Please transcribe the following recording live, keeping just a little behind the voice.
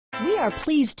We are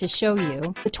pleased to show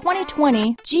you the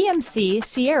 2020 GMC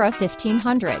Sierra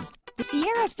 1500. The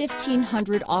Sierra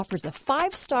 1500 offers a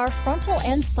 5-star frontal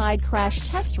and side crash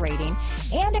test rating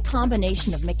and a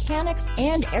combination of mechanics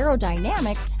and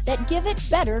aerodynamics that give it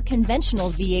better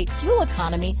conventional V8 fuel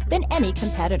economy than any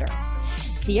competitor.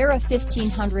 Sierra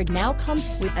 1500 now comes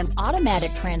with an automatic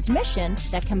transmission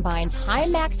that combines high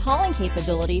max hauling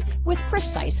capability with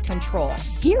precise control.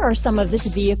 Here are some of this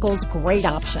vehicle's great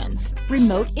options: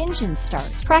 remote engine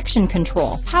start, traction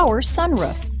control, power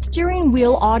sunroof, steering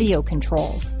wheel audio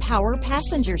controls, power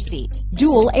passenger seat,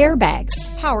 dual airbags,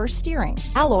 power steering,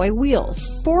 alloy wheels,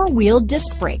 4-wheel disc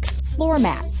brakes, floor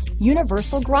mats,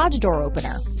 universal garage door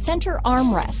opener, center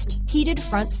armrest, heated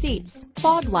front seats,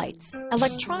 fog lights,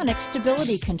 electronic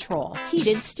stability control,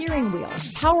 heated steering wheel,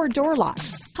 power door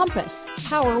locks, compass,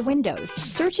 power windows.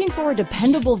 Searching for a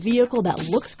dependable vehicle that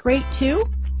looks great too?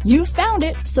 You found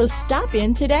it, so stop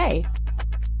in today.